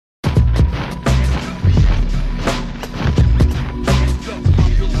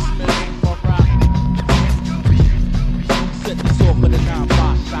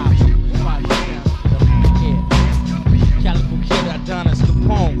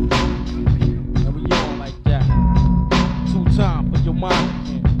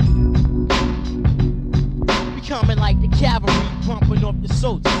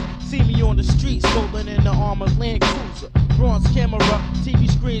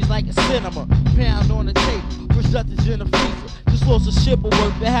like a cinema. Pound on the table, fresh Dutchess in the freezer. Just lost a ship of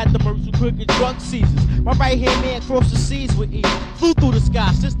work that had the mercs with crooked drug seasons. My right hand man crossed the seas with ease. Flew through the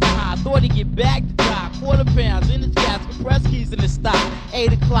sky, sister high, thought he'd get back to die. Quarter pounds in his gas, compressed keys in his stock.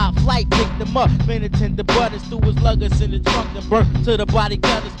 8 o'clock flight, picked him up. Been attended buttons through his luggage in the trunk and burnt to the body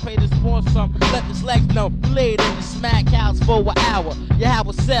cutters. Paid his spawn some, left his legs numb. Laid in the smack house for an hour. You have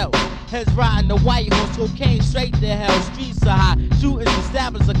a cell. Heads riding the white horse, cocaine straight to hell. Streets are high, shootings and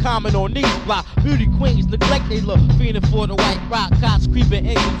stabbings are common on these blocks. Beauty queens neglect they look, feeding for the white rock. Cops creeping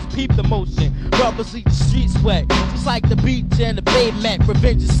engines, peep the motion. Rubbers leave the streets wet, just like the beach and the pavement.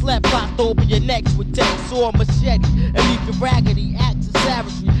 Revenge is slept, locked over your necks with tape, sword, machete, and leave you raggedy, acts of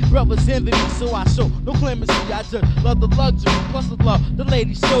savagery. Brothers envy me, so I show no clemency. I just love the luxury, plus the love the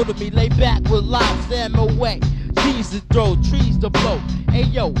lady showed to me. Lay back with lives, stand no way. Trees to throw, trees to blow. Hey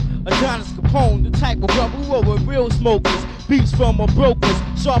yo, Adonis Capone, the type of brother who over real smokers. Beats from our brokers,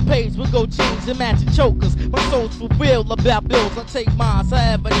 sharp pays with gold chains and matching chokers. My soul's for real about bills, I take mines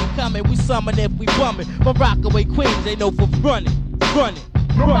however they coming. We summon if we bumming. My Rockaway Queens, they know for running.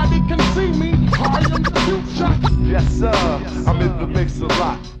 Nobody can see me, I am the future. Yes sir, I'm in the mix a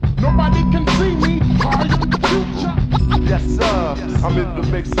lot. Nobody can see me, I am the future. Yes sir, I'm in the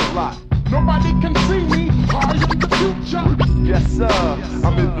mix a lot. Nobody can see me, I am the future. Yes sir,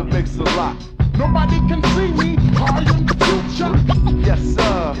 I'm in the mix a lot. Nobody can see me, I am the future. Yes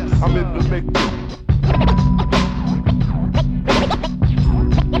sir, I'm in the mix.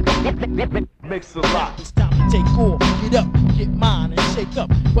 Mix a lot. It's time to take off, get up, get mine and shake up.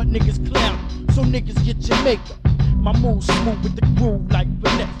 But niggas clown, so niggas get your makeup. My moves smooth with the groove like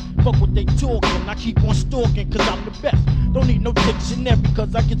finesse. Fuck what they talking, I keep on stalking cause I'm the best. Don't need no dictionary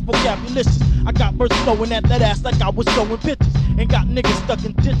cause I get vocabularious. I got birds flowing at that ass like I was showing pictures. And got niggas stuck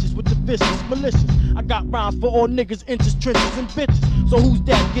in ditches with the vicious malicious. I got rhymes for all niggas, inches, trenches, and bitches. So who's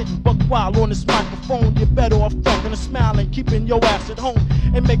that getting buck wild on this microphone? You're better off talking and smiling, keeping your ass at home.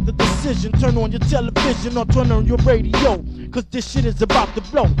 And make the decision, turn on your television or turn on your radio. Cause this shit is about to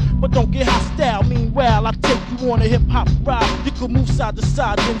blow. But don't get hostile, meanwhile I take you on a hip-hop ride. You could move side to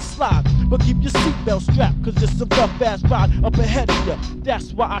side, then slide. But keep your seatbelt strapped, cause it's a rough-ass ride up ahead of ya.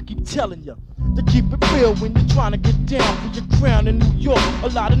 That's why I keep telling ya to keep it real when you're trying to get down for your crown in New York. A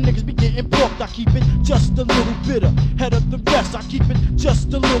lot of niggas be getting porked, I keep it just a little bitter. Head of the rest, I keep it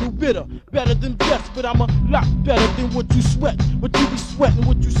just a little bitter. Better than best, but I'm a lot better than what you sweat. What you be sweating,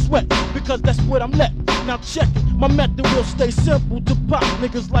 what you sweat, because that's what I'm letting. Now check it, my method will stay simple to pop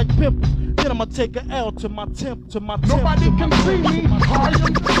niggas like pimples. Then I'ma take a L to my temp, Nobody can see me, I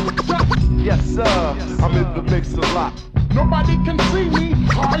am the future. Yes sir, I'm in the mix a lot. Nobody can see me,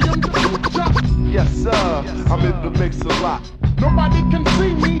 I am the future. Yes sir, I'm in the mix a lot. Nobody can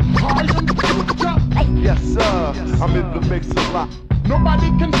see me, I am the future. Yes sir, I'm in the mix a lot. Nobody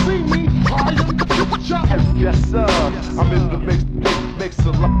can see me, I am the future. Yes sir, I'm in the mix a lot, mix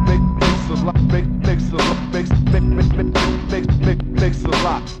a lot, mix a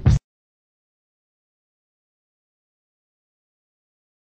lot.